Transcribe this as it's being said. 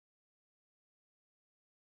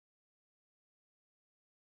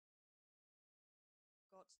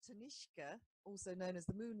Tanishka, also known as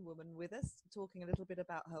the Moon Woman, with us, talking a little bit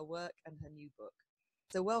about her work and her new book.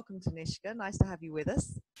 So welcome, Tanishka. Nice to have you with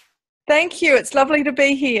us. Thank you. It's lovely to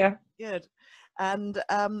be here. Good. And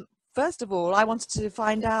first of all, I wanted to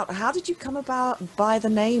find out, how did you come about by the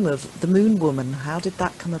name of the Moon Woman? How did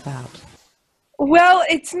that come about? Well,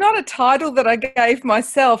 it's not a title that I gave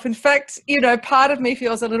myself. In fact, part of me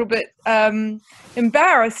feels a little bit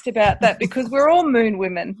embarrassed about that because we're all moon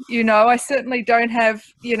women. I certainly don't have,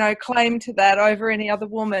 claim to that over any other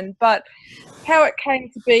woman. But how it came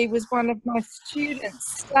to be was one of my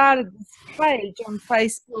students started this page on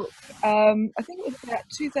Facebook. I think it was about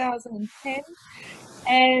 2010.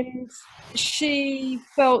 And she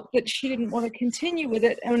felt that she didn't want to continue with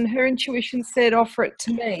it, and her intuition said, offer it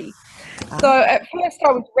to me. So at first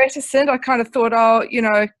I was reticent. I kind of thought,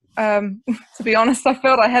 to be honest, I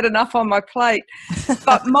felt I had enough on my plate.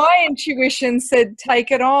 But my intuition said, take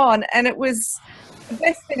it on. And it was the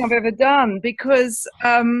best thing I've ever done because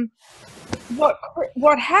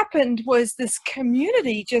what happened was this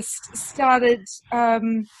community just started,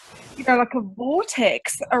 like a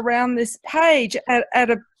vortex around this page at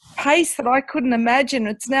a pace that I couldn't imagine.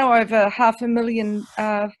 It's now over 500,000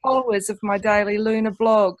 followers of my daily lunar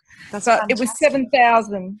blog. That's but fantastic. It was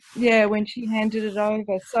 7,000, when she handed it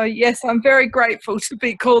over. So yes, I'm very grateful to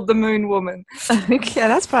be called the Moon Woman. Okay,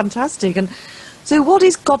 that's fantastic. And so what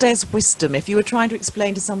is goddess wisdom? If you were trying to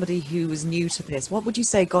explain to somebody who was new to this, what would you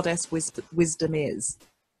say goddess wisdom is?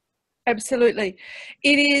 Absolutely.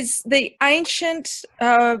 It is the ancient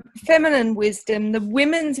feminine wisdom, the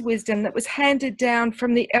women's wisdom that was handed down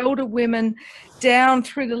from the elder women down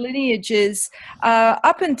through the lineages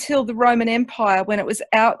up until the Roman Empire when it was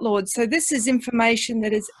outlawed. So this is information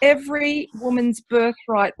that is every woman's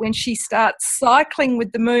birthright when she starts cycling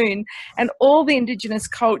with the moon, and all the indigenous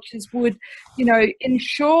cultures would,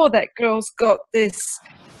 ensure that girls got this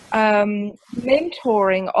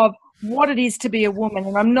mentoring of what it is to be a woman.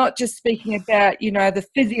 And I'm not just speaking about, the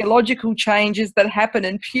physiological changes that happen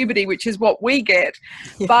in puberty, which is what we get,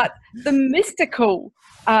 but the mystical,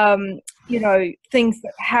 things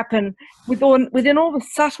that happen within all the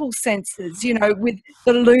subtle senses, with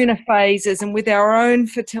the lunar phases and with our own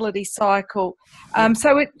fertility cycle.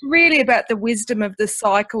 So it's really about the wisdom of the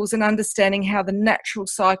cycles and understanding how the natural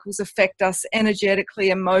cycles affect us energetically,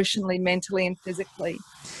 emotionally, mentally, and physically.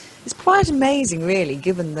 It's quite amazing, really,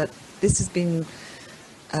 given that this has been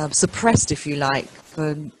suppressed, if you like,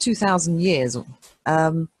 for 2,000 years,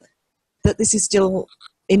 that this is still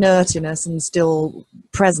inert in us and still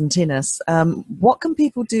present in us. What can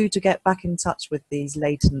people do to get back in touch with these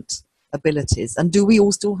latent abilities? And do we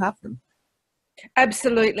all still have them?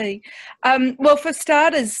 Absolutely. Well, for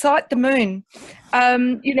starters, sight the moon.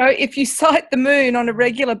 If you sight the moon on a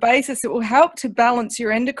regular basis, it will help to balance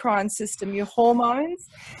your endocrine system, your hormones,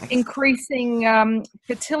 increasing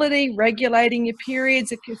fertility, regulating your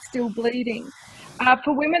periods if you're still bleeding.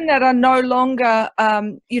 For women that are no longer,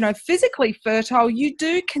 physically fertile, you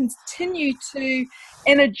do continue to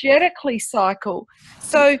energetically cycle.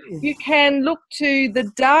 So you can look to the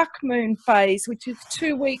dark moon phase, which is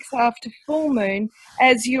 2 weeks after full moon,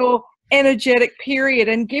 as your energetic period,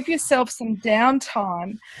 and give yourself some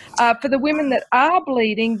downtime. For the women that are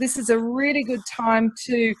bleeding, this is a really good time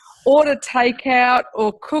to order takeout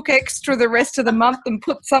or cook extra the rest of the month and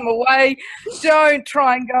put some away. Don't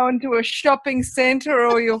try and go into a shopping centre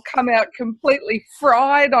or you'll come out completely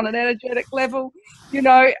fried on an energetic level.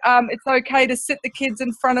 It's okay to sit the kids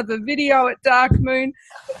in front of a video at dark moon.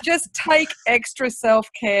 Just take extra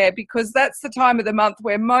self-care, because that's the time of the month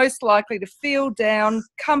we're most likely to feel down,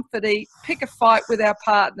 comforty, pick a fight with our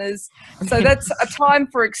partners. So that's a time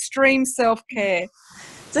for extreme self-care.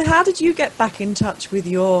 So how did you get back in touch with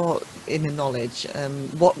your inner knowledge?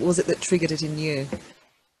 What was it that triggered it in you?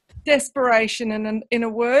 Desperation, in a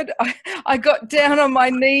word. I got down on my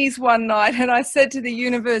knees one night and I said to the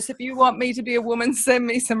universe, if you want me to be a woman, send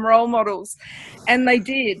me some role models. And they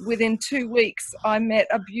did. Within 2 weeks, I met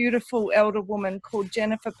a beautiful elder woman called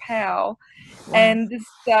Jennifer Powell. Wow. And this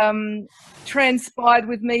transpired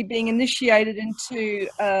with me being initiated into,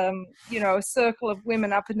 a circle of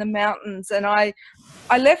women up in the mountains. And I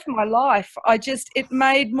left my life. It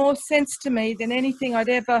made more sense to me than anything I'd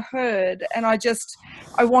ever heard. And I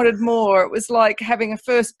wanted more. It was like having a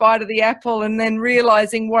first bite of the apple and then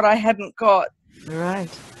realizing what I hadn't got. Right.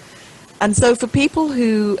 And so for people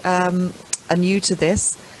who are new to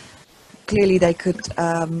this, clearly they could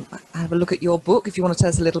have a look at your book if you want to tell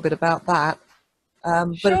us a little bit about that.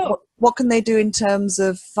 But sure. What can they do in terms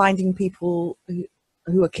of finding people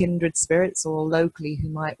who are kindred spirits or locally who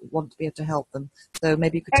might want to be able to help them? So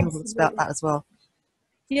maybe you could tell us about that as well.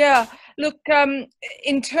 Yeah, look,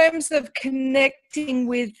 in terms of connecting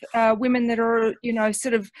with women that are, you know,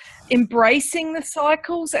 sort of embracing the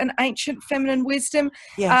cycles and ancient feminine wisdom,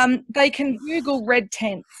 Yes. they can Google red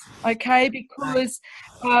tents, okay? Right. Because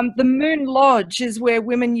the Moon Lodge is where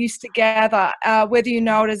women used to gather, whether you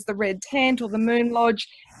know it as the Red Tent or the Moon Lodge.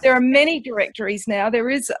 There are many directories now. There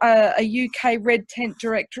is a UK Red Tent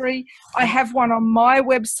directory. I have one on my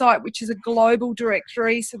website, which is a global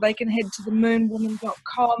directory, so they can head to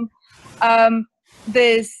themoonwoman.com.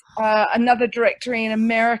 There's another directory in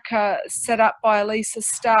America set up by Elisa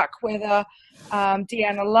Starkweather.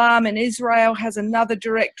 Deanna Lam in Israel has another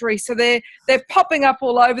directory. So they're popping up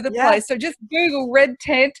all over the place. So just Google Red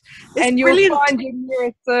Tent and you'll find your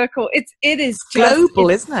nearest circle. It is just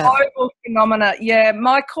global, isn't it? Global phenomena. Yeah,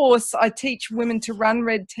 my course, I teach women to run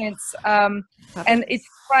red tents, and it's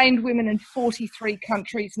trained women in 43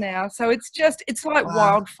 countries now. So it's like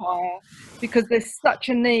wildfire, because there's such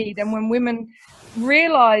a need. And when women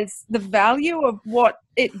realize the value of what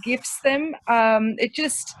it gifts them,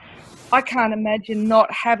 I can't imagine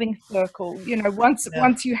not having circle. You know, once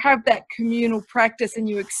you have that communal practice and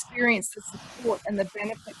you experience the support and the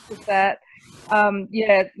benefits of that,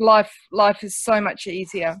 life is so much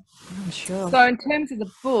easier. I'm sure. So in terms of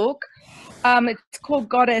the book, it's called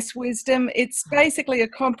Goddess Wisdom. It's basically a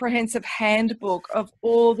comprehensive handbook of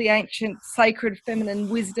all the ancient sacred feminine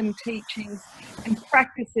wisdom teachings and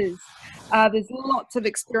practices. There's lots of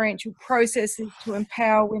experiential processes to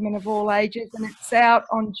empower women of all ages, and it's out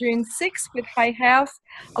on June 6th with Hay House,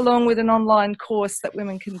 along with an online course that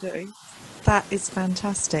women can do. That is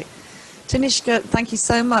fantastic. Tanishka, thank you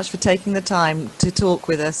so much for taking the time to talk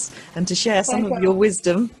with us and to share some of your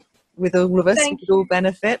wisdom with all of us. We could all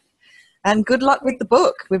benefit. And good luck with the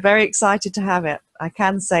book. We're very excited to have it. I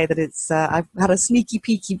can say that it's. I've had a sneaky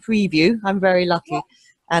peeky preview. I'm very lucky,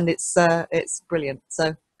 and it's brilliant.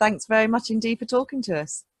 So thanks very much indeed for talking to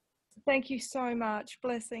us. Thank you so much.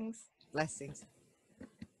 Blessings. Blessings.